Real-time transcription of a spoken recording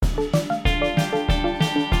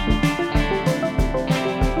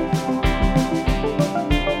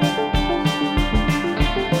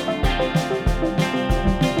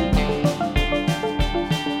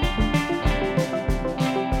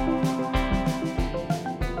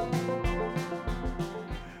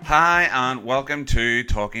Hi and welcome to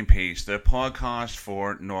Talking Peace, the podcast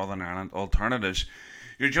for Northern Ireland Alternatives.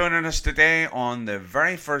 You're joining us today on the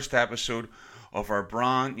very first episode of our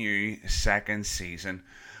brand new second season.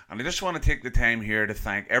 And I just want to take the time here to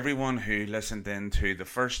thank everyone who listened in to the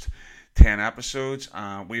first 10 episodes.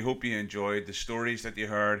 We hope you enjoyed the stories that you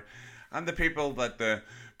heard and the people that the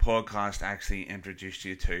podcast actually introduced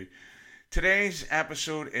you to. Today's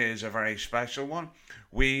episode is a very special one.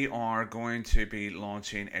 We are going to be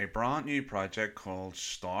launching a brand new project called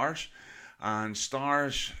STARS. And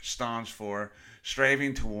STARS stands for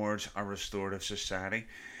Striving Towards A Restorative Society.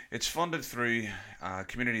 It's funded through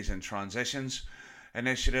Communities in Transitions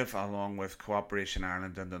initiative along with Cooperation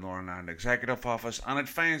Ireland and the Northern Ireland Executive Office, and it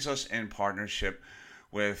finds us in partnership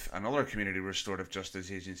with another community restorative justice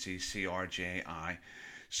agency, CRJI.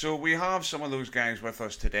 So we have some of those guys with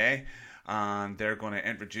us today, and they're going to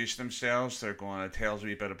introduce themselves. They're going to tell us a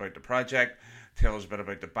wee bit about the project, tell us a bit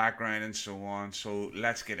about the background and so on. So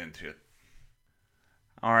let's get into it.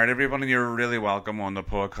 All right, everyone, you're really welcome on the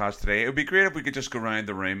podcast today. It would be great if we could just go around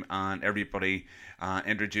the room and everybody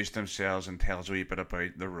introduce themselves and tell us a wee bit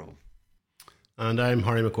about the role. And I'm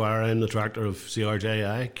Harry McGuire. I'm the director of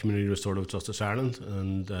CRJI, Community Restorative Justice Ireland,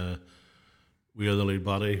 and we are the lead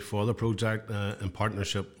body for the project in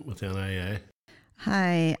partnership with NIA.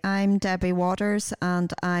 Hi, I'm Debbie Waters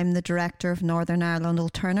and I'm the Director of Northern Ireland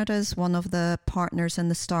Alternatives, one of the partners in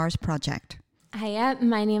the STARS project. Hiya,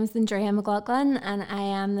 my name's Andrea McLaughlin and I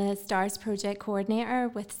am the STARS project coordinator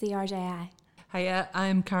with CRJI. Hiya,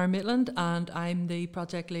 I'm Karen Maitland and I'm the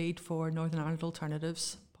project lead for Northern Ireland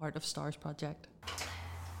Alternatives, part of STARS project.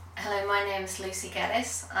 Hello, my name is Lucy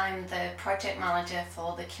Geddes. I'm the project manager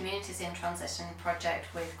for the Communities in Transition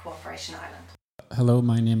project with Cooperation Ireland. Hello,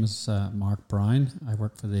 my name is Mark Brown. I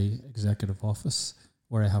work for the Executive Office,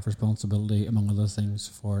 where I have responsibility, among other things,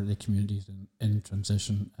 for the Communities in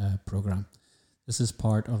Transition programme. This is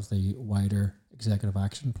part of the wider Executive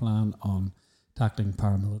Action Plan on tackling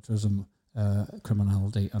paramilitarism,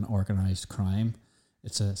 criminality and organised crime.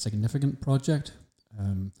 It's a significant project.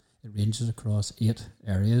 It ranges across 8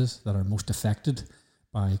 areas that are most affected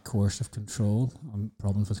by coercive control and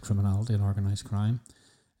problems with criminality and organised crime.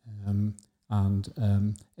 And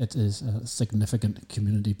it is a significant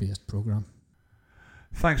community-based programme.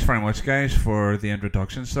 Thanks very much, guys, for the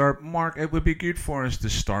introduction, sir. Mark, it would be good for us to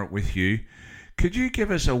start with you. Could you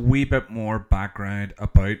give us a wee bit more background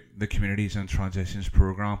about the Communities and Transitions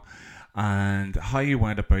programme and how you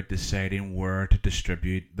went about deciding where to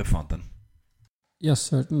distribute the funding? Yes,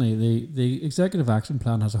 certainly. The Executive Action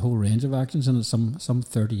Plan has a whole range of actions in it, some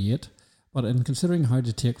 38. But in considering how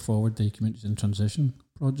to take forward the Communities in Transition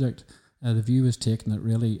project, the view is taken that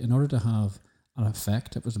really, in order to have an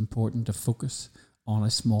effect, it was important to focus on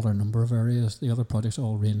a smaller number of areas. The other projects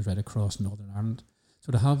all range right across Northern Ireland.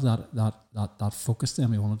 So to have that focus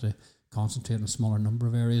then, we wanted to concentrate on a smaller number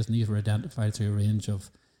of areas, and these were identified through a range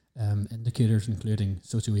of indicators, including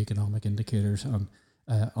socioeconomic indicators and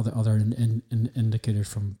other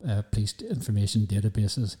indicators from police information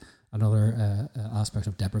databases and other aspects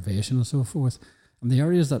of deprivation and so forth. And the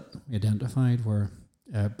areas that we identified were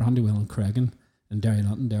Brandywell and Cregan in Derry,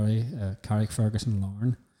 Londonderry, Carrick, Ferguson,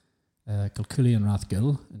 Larne, Kilcooley and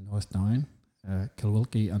Rathgill in North Down,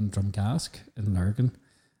 Kilwilkie and Drumgask in Lurgan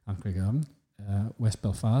and Craigavon, West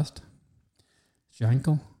Belfast,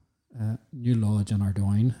 Shankill, New Lodge and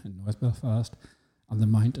Ardoyne in North Belfast, and the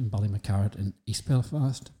Mount and Ballymacarrat in East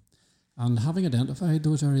Belfast. And having identified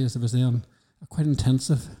those areas, there was then a quite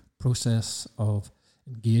intensive process of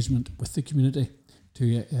engagement with the community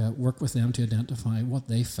to work with them to identify what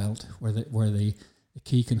they felt were the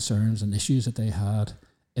key concerns and issues that they had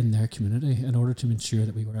in their community, in order to ensure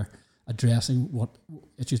that we were addressing what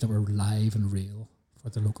issues that were live and real for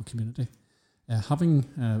the local community. Having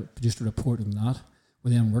produced a report on that,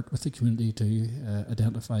 we then worked with the community to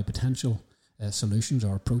identify potential solutions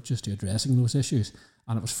or approaches to addressing those issues.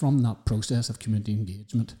 And it was from that process of community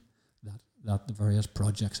engagement that the various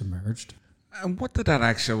projects emerged. And what did that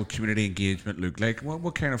actual community engagement look like?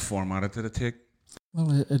 What kind of format did it take?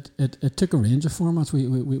 Well, it took a range of formats.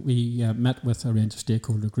 We met with a range of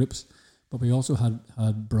stakeholder groups, but we also had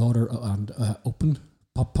broader and open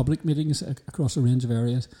public meetings across a range of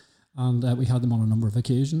areas, and we had them on a number of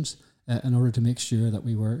occasions in order to make sure that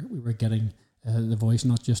we were getting the voice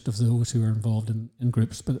not just of those who were involved in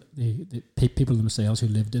groups, but the people themselves who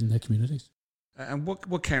lived in their communities. And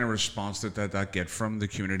what kind of response did that get from the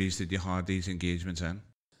communities that you had these engagements in?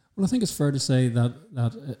 Well, I think it's fair to say that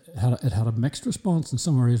it had a mixed response. In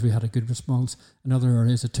some areas we had a good response. In other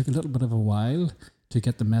areas it took a little bit of a while to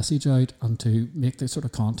get the message out and to make the sort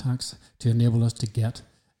of contacts to enable us to get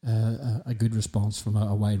a good response from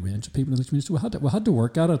a wide range of people in the community. So we had to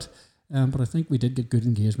work at it, but I think we did get good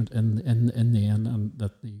engagement in the end, and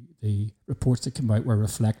that the reports that came out were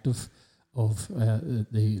reflective of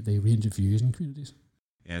the range of views in communities.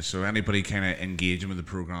 Yeah, so anybody kind of engaging with the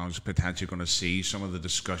programme is potentially going to see some of the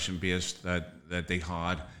discussion base that they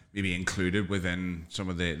had maybe included within some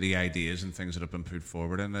of the ideas and things that have been put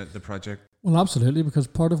forward in the project. Well, absolutely, because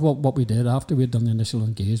part of what we did after we had done the initial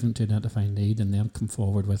engagement to identify need and then come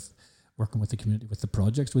forward with working with the community with the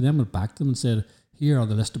projects, we then went back to them and said, here are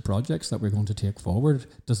the list of projects that we're going to take forward.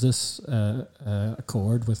 Does this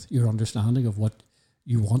accord with your understanding of what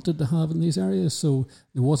you wanted to have in these areas? So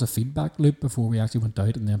there was a feedback loop before we actually went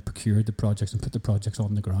out and then procured the projects and put the projects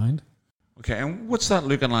on the ground. Okay, and what's that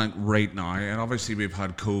looking like right now? And obviously we've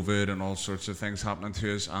had COVID and all sorts of things happening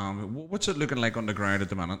to us. What's it looking like on the ground at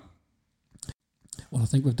the minute? Well, I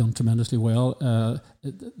think we've done tremendously well.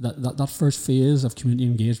 That first phase of community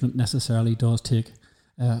engagement necessarily does take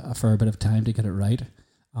a fair bit of time to get it right.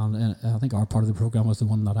 And I think our part of the programme was the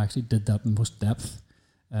one that actually did that in most depth.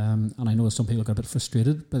 And I know some people got a bit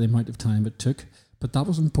frustrated by the amount of time it took, but that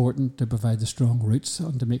was important to provide the strong roots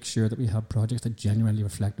and to make sure that we had projects that genuinely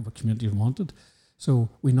reflected what communities wanted. So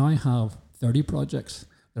we now have 30 projects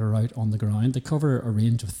that are out on the ground. They cover a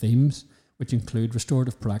range of themes, which include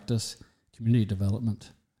restorative practice, community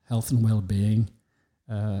development, health and well-being,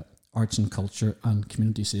 arts and culture, and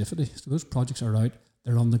community safety. So those projects are out,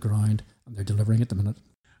 they're on the ground, and they're delivering at the minute.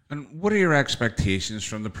 And what are your expectations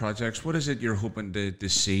from the projects? What is it you're hoping to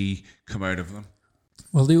see come out of them?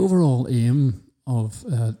 Well, the overall aim of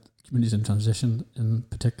communities in transition in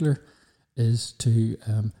particular is to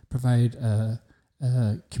provide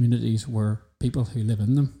communities where people who live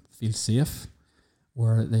in them feel safe,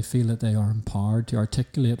 where they feel that they are empowered to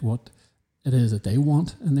articulate what it is that they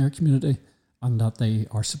want in their community, and that they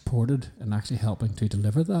are supported in actually helping to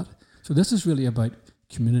deliver that. So this is really about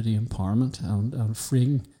community empowerment and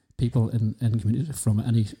freeing people in community from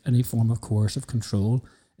any form of coercive control,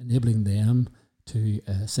 enabling them to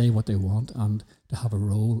say what they want and to have a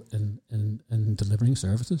role in delivering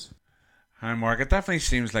services. Hi, Mark. It definitely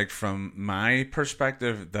seems like, from my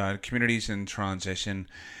perspective, that communities in transition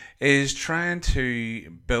is trying to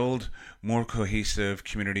build more cohesive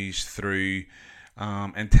communities through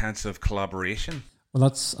intensive collaboration. Well,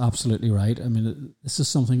 that's absolutely right. I mean, this is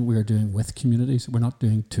something we are doing with communities. We're not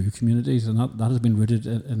doing to communities, and that has been rooted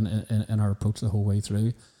in our approach the whole way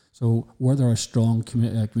through. So where there are strong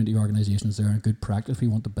community organisations there and good practice, we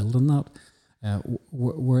want to build on that.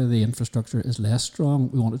 Where the infrastructure is less strong,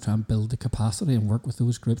 we want to try and build the capacity and work with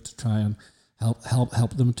those groups to try and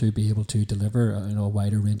help them to be able to deliver a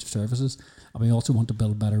wider range of services. And we also want to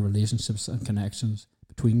build better relationships and connections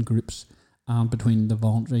between groups and between the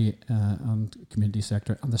voluntary and community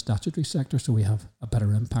sector and the statutory sector, so we have a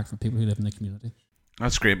better impact for people who live in the community.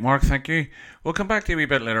 That's great, Mark. Thank you. We'll come back to you a wee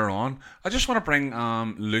bit later on. I just want to bring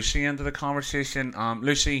Lucy into the conversation.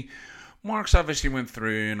 Lucy, Mark's obviously went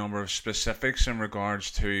through a number of specifics in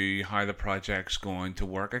regards to how the project's going to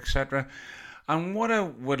work, etc. And what I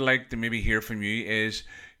would like to maybe hear from you is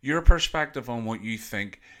your perspective on what you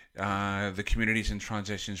think the Communities in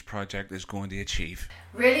Transitions project is going to achieve.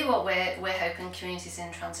 Really what we're hoping Communities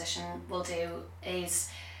in Transition will do is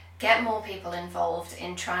get more people involved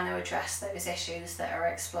in trying to address those issues that are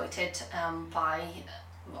exploited by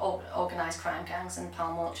organised crime gangs and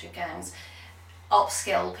paramilitary gangs,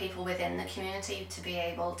 upskill people within the community to be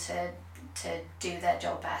able to do their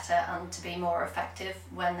job better and to be more effective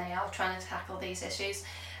when they are trying to tackle these issues,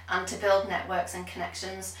 and to build networks and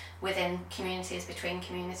connections within communities, between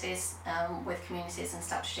communities, with communities and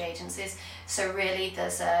statutory agencies. So really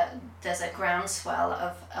there's a groundswell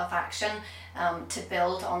of action to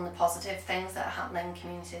build on the positive things that are happening in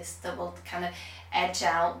communities that will kind of edge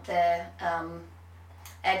out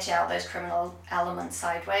those criminal elements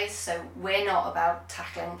sideways. So we're not about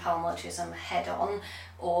tackling paramilitarism head on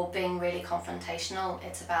or being really confrontational.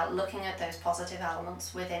 It's about looking at those positive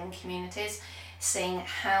elements within communities, seeing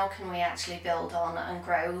how can we actually build on and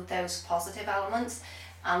grow those positive elements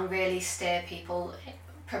and really steer people,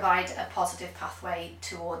 provide a positive pathway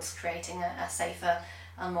towards creating a safer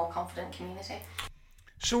and more confident community.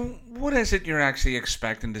 So what is it you're actually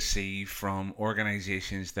expecting to see from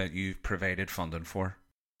organisations that you've provided funding for?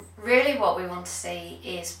 Really what we want to see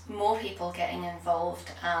is more people getting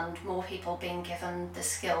involved and more people being given the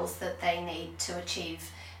skills that they need to achieve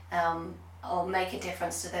or make a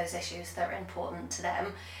difference to those issues that are important to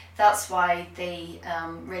them. That's why the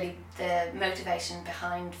motivation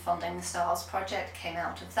behind funding the STARS project came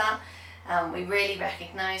out of that. We really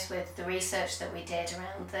recognise with the research that we did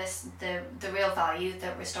around this, the real value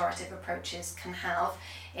that restorative approaches can have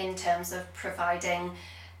in terms of providing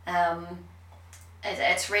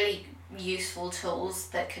it's really useful tools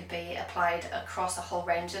that could be applied across a whole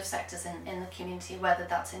range of sectors in the community, whether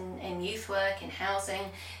that's in youth work, in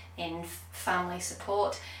housing, in family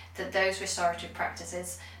support, that those restorative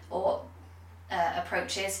practices or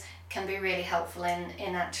approaches can be really helpful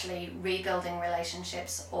in actually rebuilding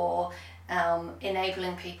relationships or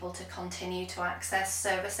enabling people to continue to access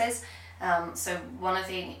services. So one of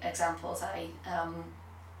the examples I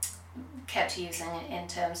kept using in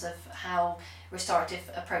terms of how restorative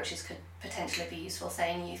approaches could potentially be useful,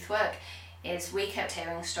 say in youth work, is we kept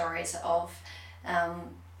hearing stories of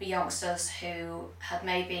youngsters who had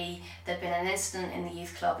there'd been an incident in the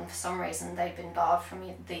youth club and for some reason they'd been barred from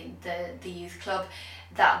the youth club.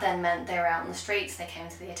 That then meant they were out in the streets, they came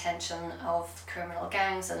to the attention of criminal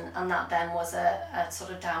gangs, and that then was a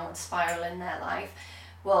sort of downward spiral in their life.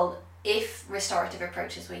 Well, if restorative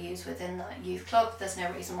approaches were used within that youth club, there's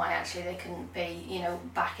no reason why actually they couldn't be,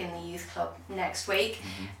 back in the youth club next week,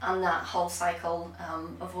 and that whole cycle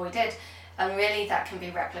avoided. And really that can be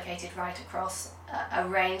replicated right across a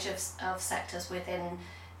range of sectors within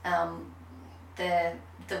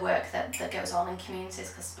the work that goes on in communities,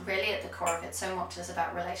 because really at the core of it so much is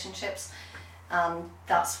about relationships, and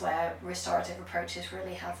that's where restorative approaches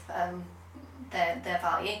really have their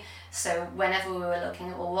value. So whenever we were looking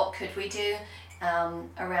at, well, what could we do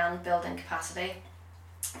around building capacity,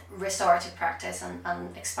 restorative practice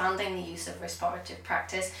and expanding the use of restorative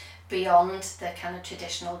practice beyond the kind of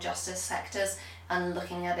traditional justice sectors and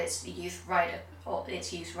looking at its use right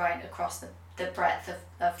across the breadth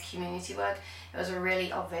of community work, it was a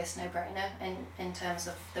really obvious no-brainer in terms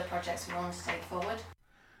of the projects we wanted to take forward.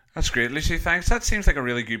 That's great, Lucy. Thanks. That seems like a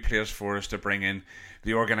really good place for us to bring in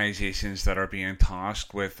the organisations that are being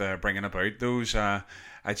tasked with bringing about those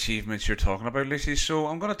achievements you're talking about, Lucy. So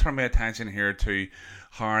I'm going to turn my attention here to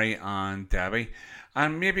Harry and Debbie.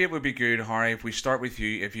 And maybe it would be good, Harry, if we start with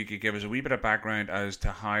you, if you could give us a wee bit of background as to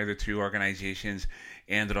how the two organisations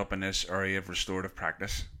ended up in this area of restorative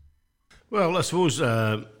practice. Well, I suppose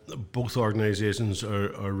both organisations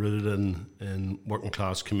are rooted in working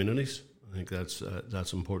class communities. I think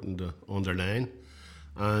that's important to underline.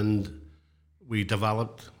 And we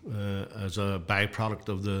developed as a byproduct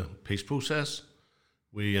of the peace process.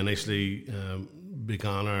 We initially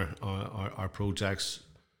began our projects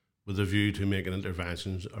with a view to making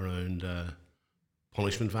interventions around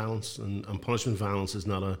punishment violence. And punishment violence is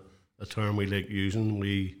not a term we like using.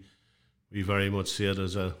 We very much see it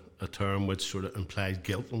as a term which sort of implies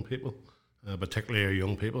guilt on people, particularly our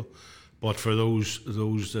young people. But for those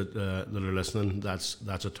that are listening,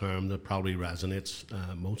 that's a term that probably resonates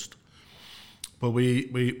most. But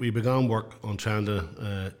we began work on trying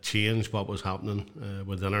to change what was happening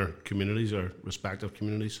within our communities, our respective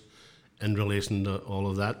communities, in relation to all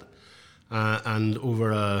of that. And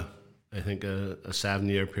over a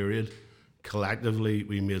 7-year period, collectively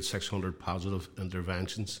we made 600 positive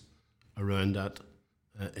interventions around that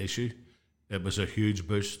issue. It was a huge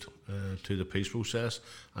boost to the peace process.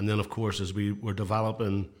 And then, of course, as we were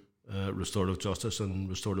developing restorative justice and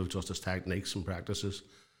restorative justice techniques and practices,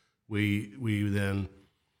 we then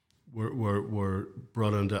were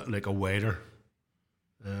brought into like a wider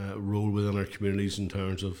role within our communities in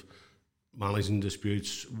terms of managing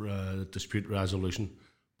disputes, dispute resolution,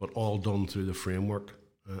 but all done through the framework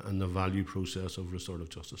and the value process of restorative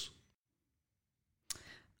justice.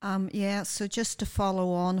 So just to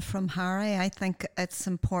follow on from Harry, I think it's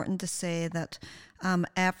important to say that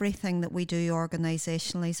everything that we do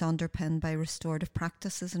organisationally is underpinned by restorative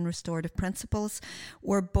practices and restorative principles.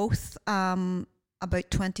 We're both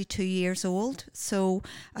about 22 years old, so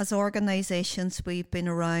as organisations we've been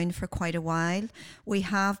around for quite a while. We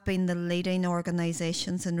have been the leading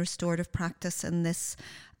organisations in restorative practice in this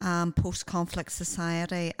post-conflict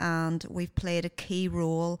society, and we've played a key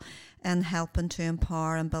role in helping to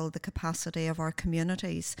empower and build the capacity of our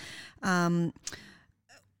communities.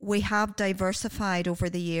 We have diversified over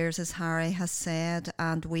the years, as Harry has said,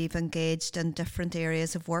 and we've engaged in different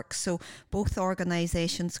areas of work. So both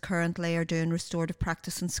organisations currently are doing restorative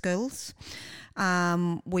practice in schools.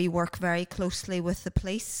 We work very closely with the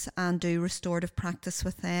police and do restorative practice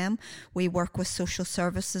with them. We work with social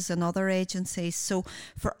services and other agencies. So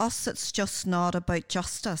for us, it's just not about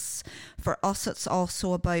justice. For us, it's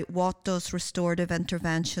also about what does restorative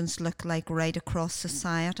interventions look like right across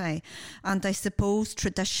society. And I suppose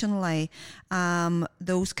traditionally,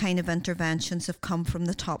 those kind of interventions have come from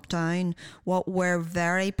the top down. What we're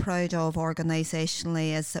very proud of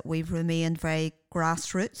organisationally is that we've remained very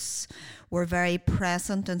grassroots. We're very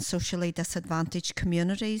present in socially disadvantaged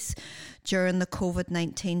communities. During the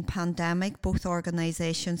COVID-19 pandemic, both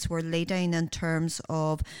organisations were leading in terms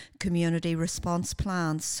of community response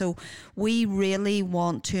plans. So we really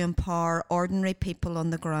want to empower ordinary people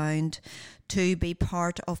on the ground to be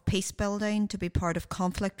part of peace building, to be part of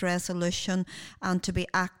conflict resolution, and to be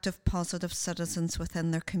active, positive citizens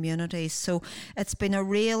within their communities. So it's been a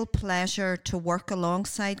real pleasure to work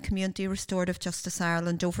alongside Community Restorative Justice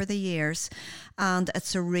Ireland over the years, and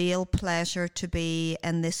it's a real pleasure to be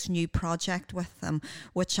in this new project with them,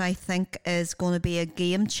 which I think is going to be a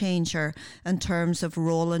game changer in terms of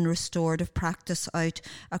rolling restorative practice out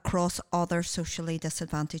across other socially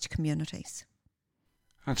disadvantaged communities.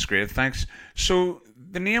 That's great, thanks. So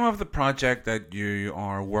the name of the project that you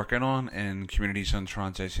are working on in Communities and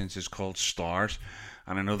Transitions is called STARS,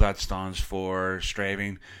 and I know that stands for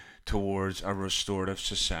Striving Towards a Restorative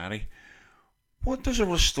Society. What does a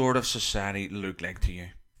restorative society look like to you?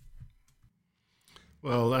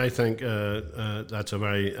 Well, I think that's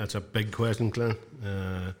a big question, Glenn,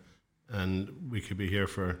 and we could be here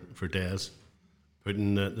for days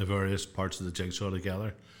putting the various parts of the jigsaw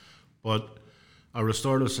together. But a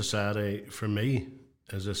restorative society, for me,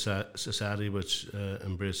 is a society which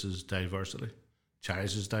embraces diversity,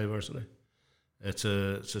 cherishes diversity. It's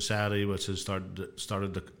a society which has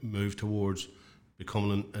started to move towards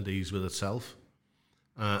becoming at ease with itself,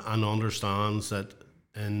 and understands that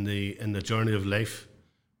in the journey of life,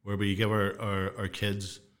 where we give our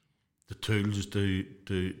kids the tools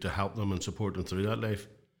to help them and support them through that life,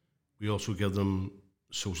 we also give them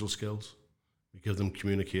social skills, we give them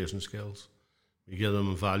communication skills. We give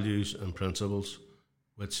them values and principles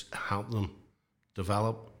which help them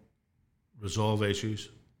develop, resolve issues,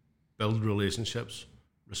 build relationships,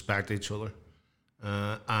 respect each other,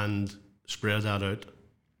 and spread that out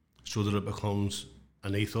so that it becomes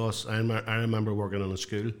an ethos. I remember working in a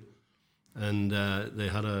school, and they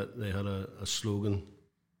had a slogan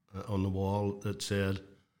on the wall that said,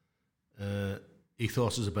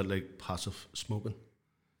 ethos is a bit like passive smoking.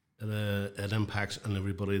 It impacts on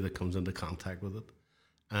everybody that comes into contact with it.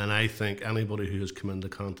 And I think anybody who has come into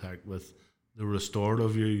contact with the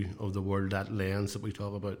restorative view of the world, that lens that we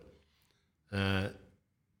talk about,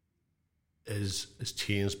 is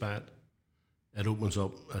changed by it. It opens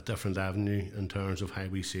up a different avenue in terms of how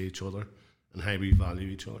we see each other and how we value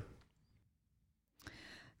each other.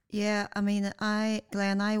 Yeah, I mean,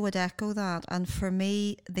 Glenn, I would echo that. And for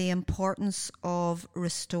me, the importance of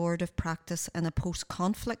restorative practice in a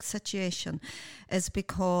post-conflict situation is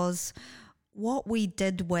because what we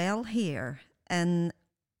did well here in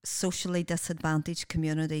socially disadvantaged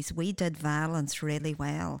communities, we did violence really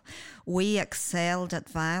well. We excelled at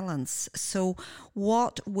violence. So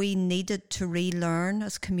what we needed to relearn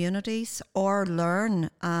as communities or learn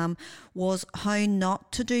was how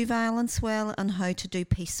not to do violence well and how to do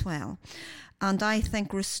peace well. And I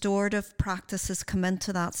think restorative practices come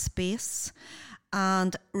into that space,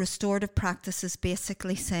 and restorative practice is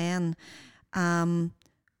basically saying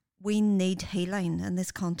we need healing in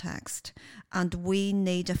this context, and we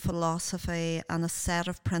need a philosophy and a set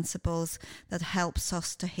of principles that helps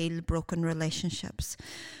us to heal broken relationships.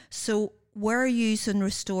 So we're using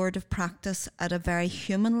restorative practice at a very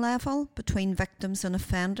human level between victims and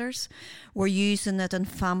offenders. We're using it in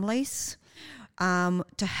families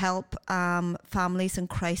to help families in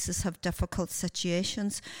crisis have difficult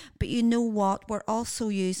situations. But you know what? We're also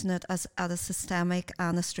using it as at a systemic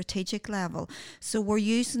and a strategic level. So we're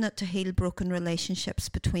using it to heal broken relationships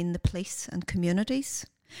between the police and communities.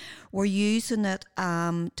 We're using it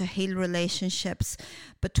to heal relationships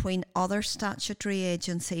between other statutory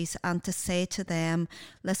agencies and to say to them,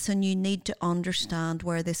 listen, you need to understand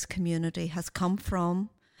where this community has come from,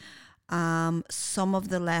 some of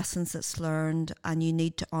the lessons it's learned, and you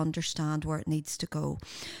need to understand where it needs to go.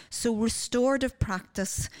 So restorative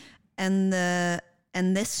practice in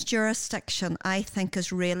this jurisdiction, I think,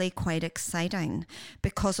 is really quite exciting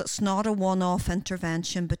because it's not a one-off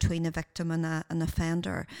intervention between a victim and an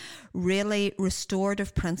offender. Really,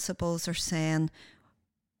 restorative principles are saying,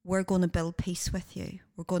 we're going to build peace with you.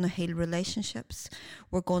 We're going to heal relationships.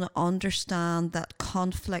 We're going to understand that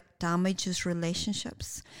conflict damages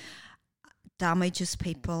relationships, damages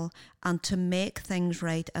people, and to make things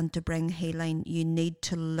right and to bring healing, you need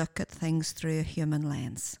to look at things through a human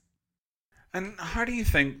lens. And how do you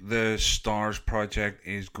think the STARS project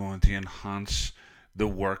is going to enhance the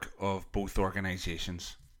work of both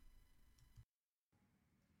organisations?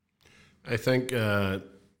 I think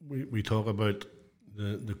we talk about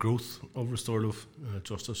the growth of restorative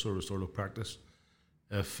justice or restorative practice.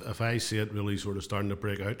 If I see it really sort of starting to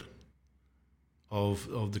break out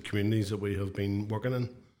of the communities that we have been working in.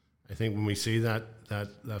 I think when we see that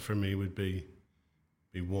for me would be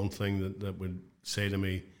one thing that would say to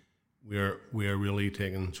me, we are really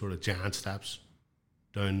taking sort of giant steps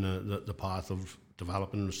down the path of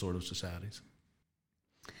developing restorative societies.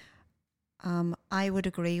 I would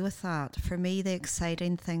agree with that. For me, the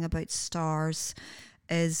exciting thing about STARS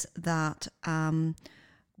is that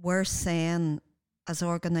we're saying as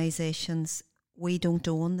organisations, we don't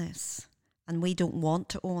own this and we don't want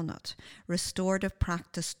to own it. Restorative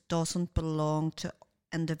practice doesn't belong to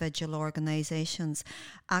individual organisations.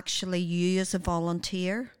 Actually, you as a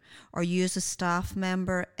volunteer or you as a staff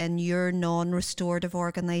member in your non-restorative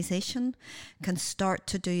organisation can start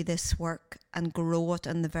to do this work and grow it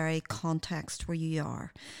in the very context where you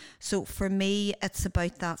are. So for me, it's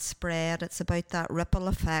about that spread, it's about that ripple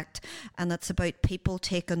effect, and it's about people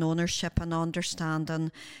taking ownership and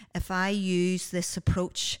understanding if I use this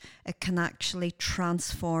approach, it can actually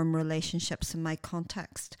transform relationships in my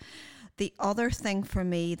context. The other thing for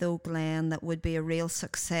me, though, Glenn, that would be a real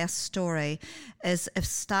success story is if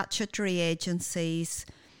statutory agencies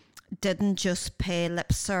didn't just pay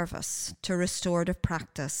lip service to restorative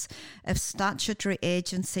practice, if statutory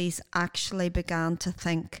agencies actually began to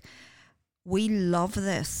think, we love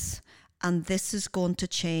this and this is going to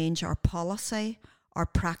change our policy, our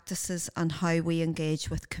practices and how we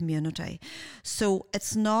engage with community. So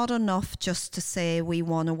it's not enough just to say we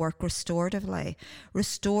want to work restoratively.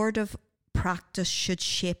 Restorative practice should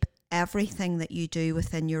shape everything that you do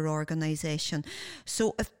within your organisation.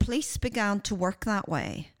 So if police began to work that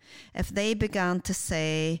way, if they began to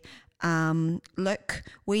say, look,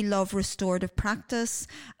 we love restorative practice,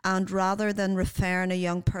 and rather than referring a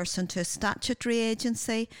young person to a statutory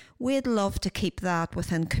agency, we'd love to keep that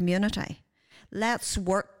within community. Let's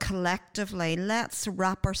work collectively. Let's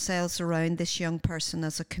wrap ourselves around this young person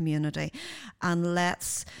as a community, and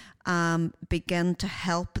let's begin to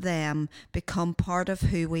help them become part of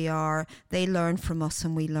who we are. They learn from us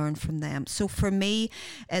and we learn from them. So for me,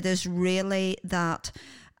 it is really that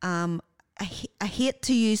I hate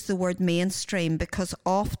to use the word mainstream, because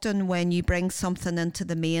often when you bring something into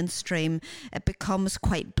the mainstream, it becomes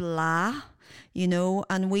quite blah. You know,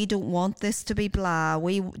 and we don't want this to be blah.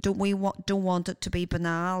 We don't want it to be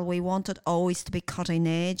banal. We want it always to be cutting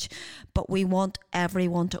edge, but we want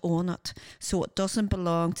everyone to own it. So it doesn't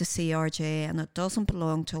belong to CRJI and it doesn't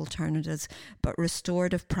belong to alternatives, but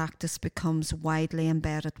restorative practice becomes widely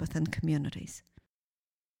embedded within communities.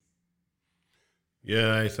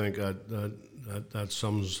 Yeah, I think that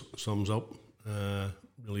sums up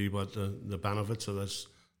really what the benefits of this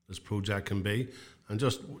project can be. And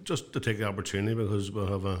just to take the opportunity, because we'll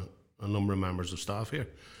have a number of members of staff here,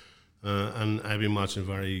 and I've been watching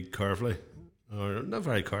very carefully, or not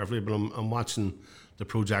very carefully, but I'm watching the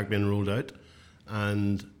project being rolled out,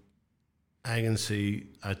 and I can see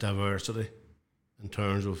a diversity in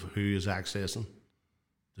terms of who is accessing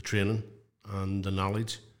the training and the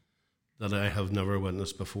knowledge that I have never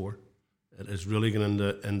witnessed before. It is really going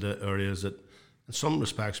into areas that in some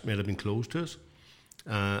respects may have been closed to us.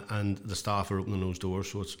 And the staff are opening those doors,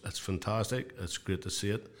 so it's fantastic. It's great to see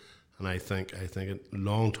it, and I think it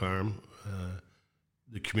long term,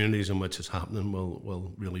 the communities in which it's happening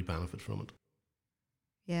will really benefit from it.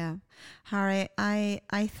 Yeah, Harry, I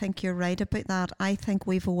think you're right about that. I think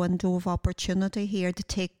we've a window of opportunity here to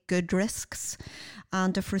take good risks,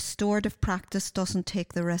 and if restorative practice doesn't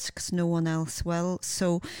take the risks, no one else will.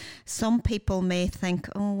 So some people may think,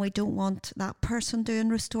 oh, we don't want that person doing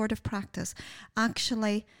restorative practice.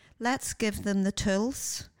 Actually, let's give them the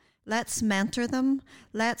tools. Let's mentor them,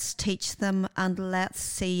 let's teach them, and let's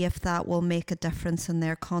see if that will make a difference in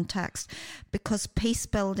their context. Because peace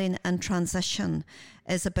building and transition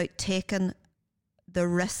is about taking the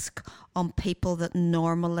risk on people that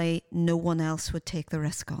normally no one else would take the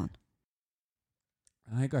risk on.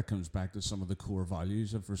 I think that comes back to some of the core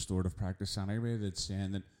values of restorative practice anyway, that's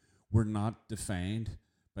saying that we're not defined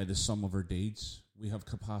by the sum of our deeds. We have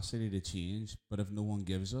capacity to change, but if no one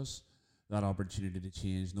gives us that opportunity to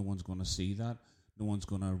change, no one's going to see that. No one's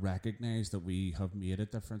going to recognise that we have made a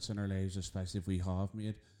difference in our lives, especially if we have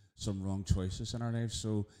made some wrong choices in our lives.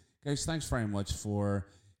 So, guys, thanks very much for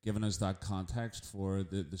giving us that context for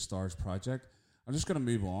the STARS project. I'm just going to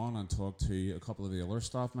move on and talk to a couple of the other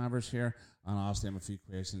staff members here and ask them a few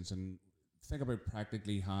questions and think about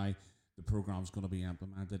practically how the program's going to be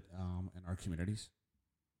implemented in our communities.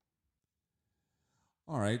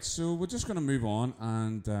 All right, so we're just going to move on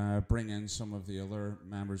and bring in some of the other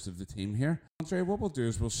members of the team here. Andre, what we'll do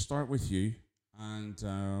is we'll start with you,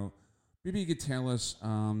 and maybe you could tell us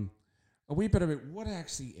a wee bit about what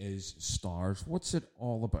actually is STARS. What's it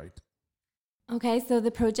all about? Okay, so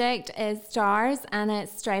the project is STARS and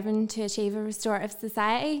it's striving to achieve a restorative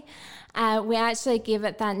society. We actually gave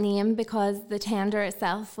it that name because the tender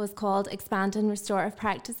itself was called Expanding Restorative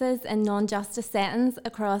Practices in Non-Justice Settings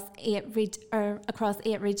across eight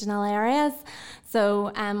regional areas.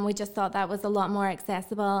 So we just thought that was a lot more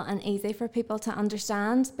accessible and easy for people to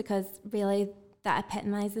understand, because really that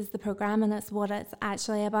epitomises the programme and it's what it's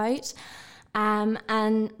actually about.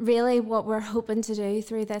 And really what we're hoping to do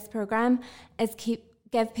through this programme is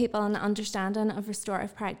give people an understanding of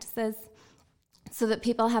restorative practices, so that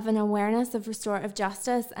people have an awareness of restorative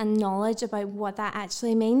justice and knowledge about what that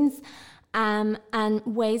actually means, and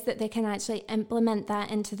ways that they can actually implement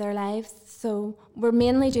that into their lives. So we're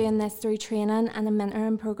mainly doing this through training and a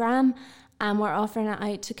mentoring programme, and we're offering it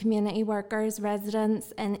out to community workers,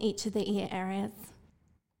 residents in each of the 8 areas.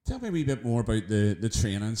 Tell me a wee bit more about the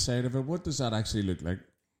training side of it. What does that actually look like?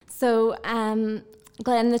 So,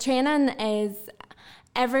 Glenn, the training is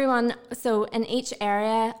everyone. So, in each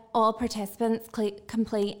area, all participants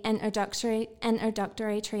complete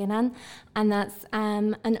introductory training, and that's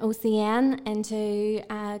an OCN into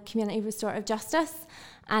community restorative justice.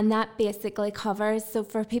 And that basically covers, so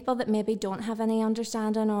for people that maybe don't have any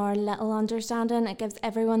understanding or little understanding, it gives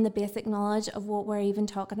everyone the basic knowledge of what we're even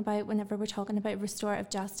talking about whenever we're talking about restorative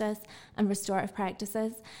justice and restorative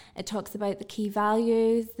practices. It talks about the key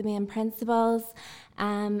values, the main principles.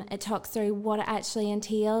 It talks through what it actually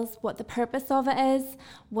entails, what the purpose of it is,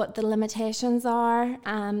 what the limitations are,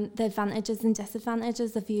 the advantages and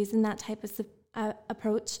disadvantages of using that type of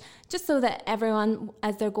approach, just so that everyone,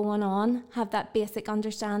 as they're going on, have that basic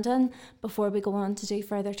understanding before we go on to do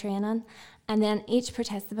further training. And then each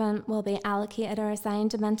participant will be allocated or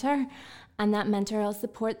assigned a mentor, and that mentor will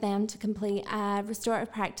support them to complete a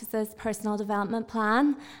restorative practices personal development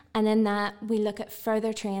plan. And in that, we look at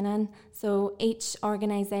further training. So each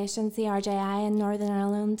organisation, CRJI and Northern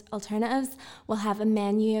Ireland Alternatives, will have a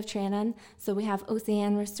menu of training. So we have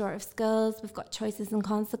OCN restorative skills, we've got choices and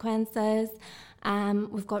consequences,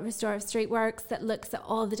 we've got restorative streetworks that looks at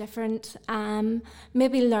all the different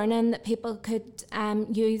maybe learning that people could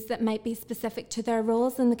use that might be specific to their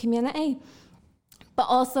roles in the community. But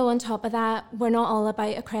also on top of that, we're not all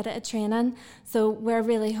about accredited training. So we're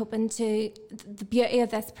really hoping the beauty of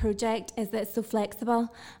this project is that it's so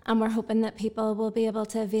flexible, and we're hoping that people will be able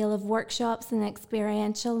to avail of workshops and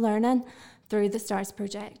experiential learning through the STARS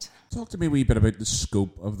project. Talk to me a wee bit about the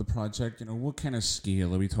scope of the project. What kind of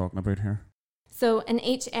scale are we talking about here? So in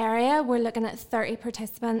each area, we're looking at 30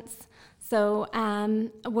 participants. So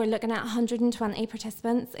we're looking at 120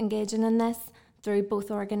 participants engaging in this through both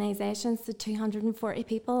organisations, so 240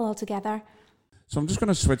 people altogether. So I'm just going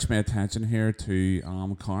to switch my attention here to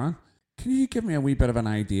Karen. Can you give me a wee bit of an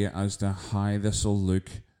idea as to how this will look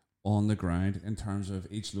on the ground in terms of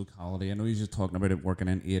each locality? I know you're just talking about it working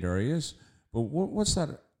in 8 areas, but what's that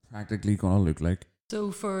practically going to look like? So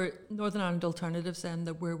for Northern Ireland Alternatives, then,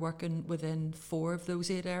 that we're working within 4 of those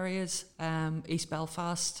 8 areas: East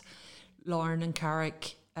Belfast, Larne and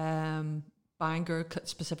Carrick, Bangor,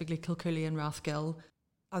 specifically Kilcooley and Rathgill,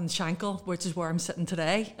 and Shankill, which is where I'm sitting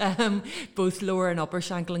today, both Lower and Upper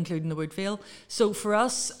Shankill, including the Woodvale. So for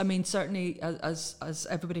us, I mean, certainly, as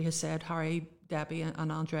everybody has said, Harry, Debbie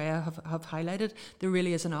and Andrea have highlighted, there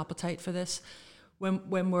really is an appetite for this.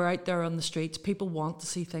 When we're out there on the streets, people want to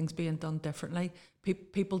see things being done differently.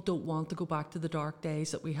 People don't want to go back to the dark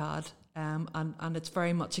days that we had. And it's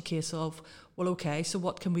very much a case of, well, okay, so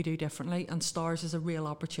what can we do differently? And STARS is a real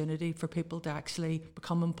opportunity for people to actually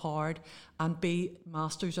become empowered and be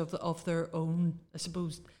masters of their own, I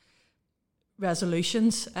suppose,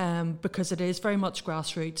 resolutions, because it is very much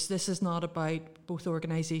grassroots. This is not about both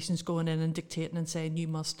organisations going in and dictating and saying you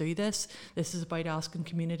must do this. This is about asking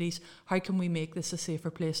communities, how can we make this a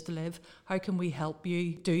safer place to live? How can we help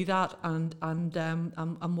you do that? And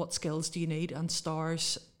what skills do you need? And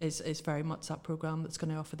STARS is very much that programme that's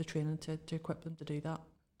going to offer the training to equip them to do that.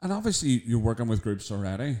 And obviously you're working with groups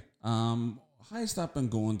already. How's that been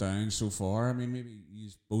going down so far? I mean, maybe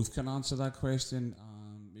you both can answer that question.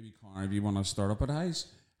 If you want to start up, but how's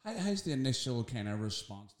the initial kind of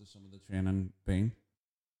response to some of the training been?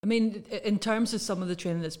 I mean, in terms of some of the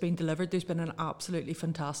training that's been delivered, there's been an absolutely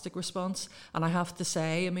fantastic response. And I have to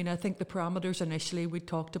say, I mean, I think the parameters initially, we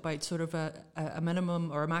talked about sort of a minimum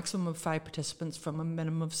or a maximum of 5 participants from a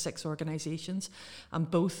minimum of 6 organisations. And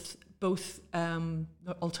both Alternatives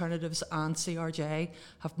and CRJ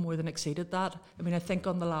have more than exceeded that. I mean, I think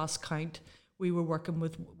on the last count, we were working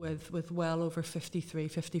with well over 53,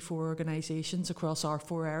 54 organisations across our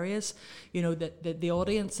 4 areas. You know, the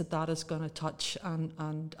audience that is going to touch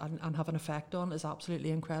and have an effect on is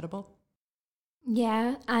absolutely incredible.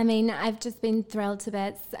 Yeah, I mean, I've just been thrilled to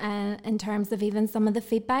bits in terms of even some of the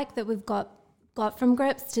feedback that we've got from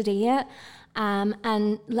groups to date.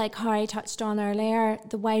 And like Harry touched on earlier,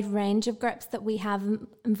 the wide range of groups that we have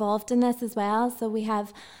involved in this as well. So we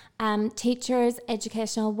have teachers,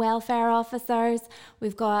 educational welfare officers,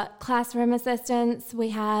 we've got classroom assistants, we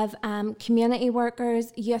have community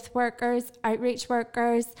workers, youth workers, outreach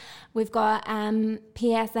workers, we've got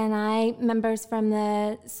PSNI members from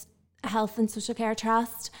the Health and Social Care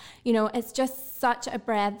Trust. You know, it's just such a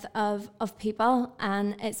breadth of people,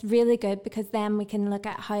 and it's really good because then we can look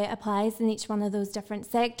at how it applies in each one of those different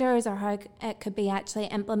sectors, or how it could be actually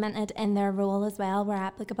implemented in their role as well where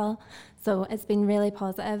applicable. So it's been really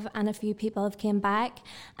positive, and a few people have came back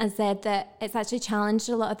and said that it's actually challenged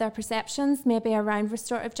a lot of their perceptions maybe around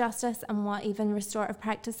restorative justice and what even restorative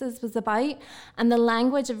practices was about. And the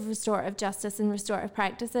language of restorative justice and restorative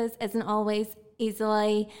practices isn't always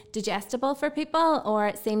easily digestible for people, or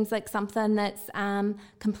it seems like something that's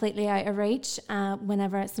completely out of reach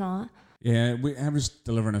whenever it's not. Yeah, I was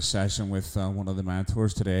delivering a session with one of the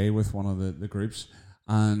mentors today with one of the groups,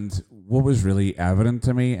 and what was really evident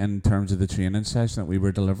to me in terms of the training session that we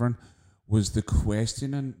were delivering was the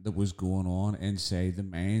questioning that was going on inside the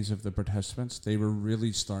minds of the participants. They were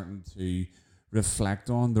really starting to reflect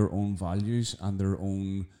on their own values and their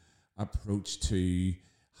own approach to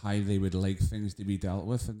how they would like things to be dealt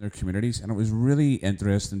with in their communities. And it was really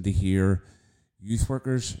interesting to hear youth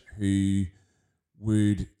workers who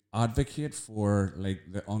would advocate for like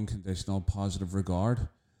the unconditional positive regard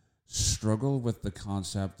struggle with the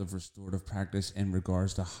concept of restorative practice in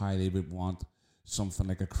regards to how they would want something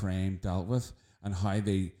like a crime dealt with, and how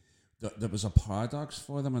there was a paradox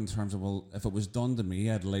for them in terms of, well, if it was done to me,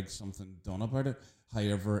 I'd like something done about it.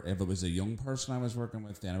 However, if it was a young person I was working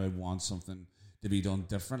with, then I would want something to be done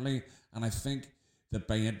differently. And I think that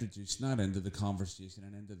by introducing that into the conversation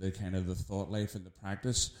and into the kind of the thought life and the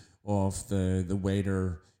practice of the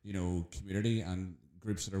wider, you know, community and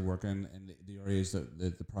groups that are working in the areas that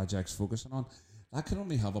the project's focusing on, that can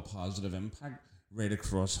only have a positive impact right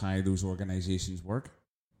across how those organisations work.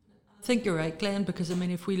 I think you're right, Glenn, because I mean,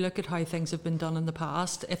 if we look at how things have been done in the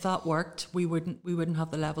past, if that worked, we wouldn't have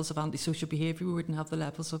the levels of antisocial behaviour, we wouldn't have the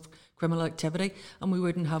levels of criminal activity, and we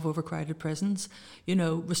wouldn't have overcrowded prisons. You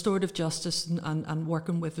know, restorative justice and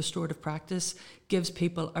working with restorative practice gives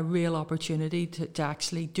people a real opportunity to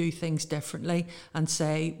actually do things differently and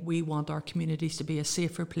say, we want our communities to be a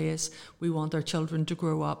safer place, we want our children to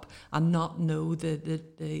grow up and not know the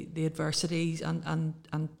adversities and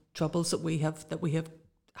troubles that we have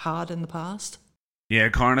had in the past. Yeah,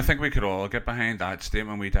 Karen, I think we could all get behind that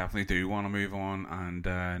statement. We definitely do want to move on and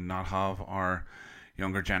not have our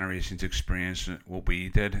younger generations experience what we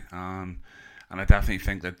did. And I definitely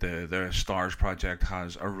think that the STARS project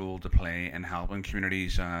has a role to play in helping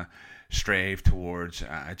communities strive towards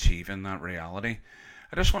achieving that reality.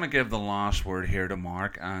 I just want to give the last word here to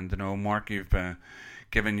Mark. And you know, Mark, you've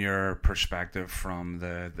given your perspective from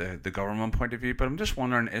the government point of view, but I'm just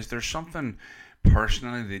wondering, is there something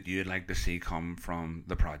personally that you'd like to see come from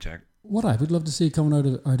the project? What I would love to see coming out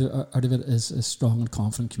of it is strong and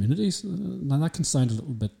confident communities. Now that can sound a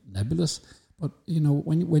little bit nebulous, but you know,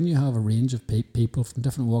 when you have a range of people from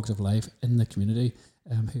different walks of life in the community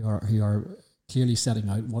who are clearly setting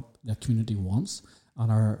out what the community wants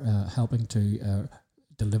and are helping to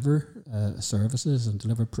deliver services and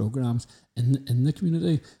deliver programs in the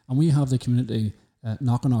community, and we have the community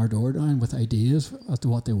knocking our door down with ideas as to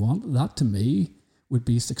what they want, that to me would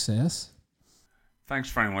be success.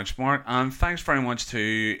 Thanks very much, Mark, and thanks very much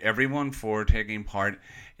to everyone for taking part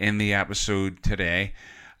in the episode today.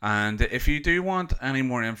 And if you do want any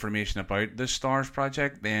more information about the STARS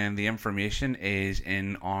project, then the information is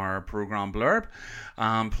in our programme blurb.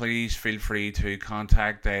 Please feel free to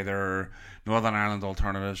contact either Northern Ireland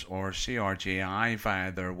Alternatives or CRJI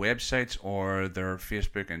via their websites or their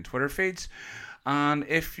Facebook and Twitter feeds. And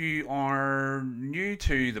if you are new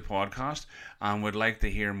to the podcast and would like to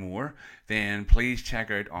hear more, then please check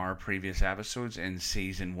out our previous episodes in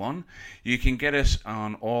Season 1. You can get us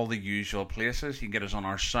on all the usual places. You can get us on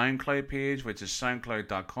our SoundCloud page, which is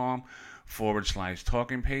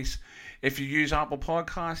soundcloud.com/Talking Piece. If you use Apple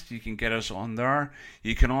Podcasts, you can get us on there.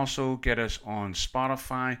 You can also get us on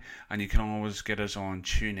Spotify, and you can always get us on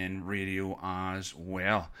TuneIn Radio as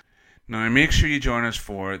well. Now, make sure you join us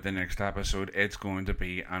for the next episode. It's going to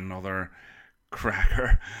be another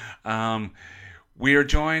cracker. We are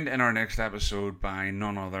joined in our next episode by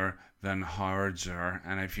none other than Howard Zer.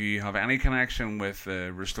 And if you have any connection with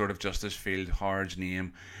the restorative justice field, Howard's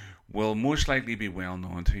name will most likely be well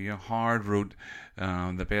known to you. Howard wrote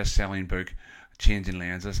the best-selling book, Changing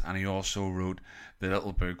Lenses, and he also wrote the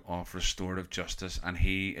little book of Restorative Justice, and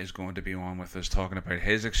he is going to be on with us talking about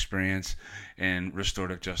his experience in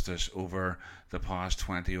restorative justice over the past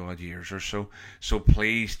 20 odd years or so. So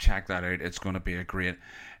please check that out. It's going to be a great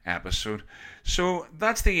episode. So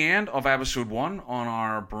that's the end of episode 1 on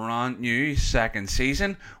our brand new second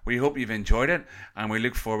season. We hope you've enjoyed it, and we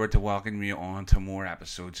look forward to welcoming you on to more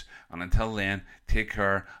episodes. And until then, take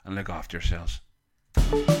care and look after yourselves.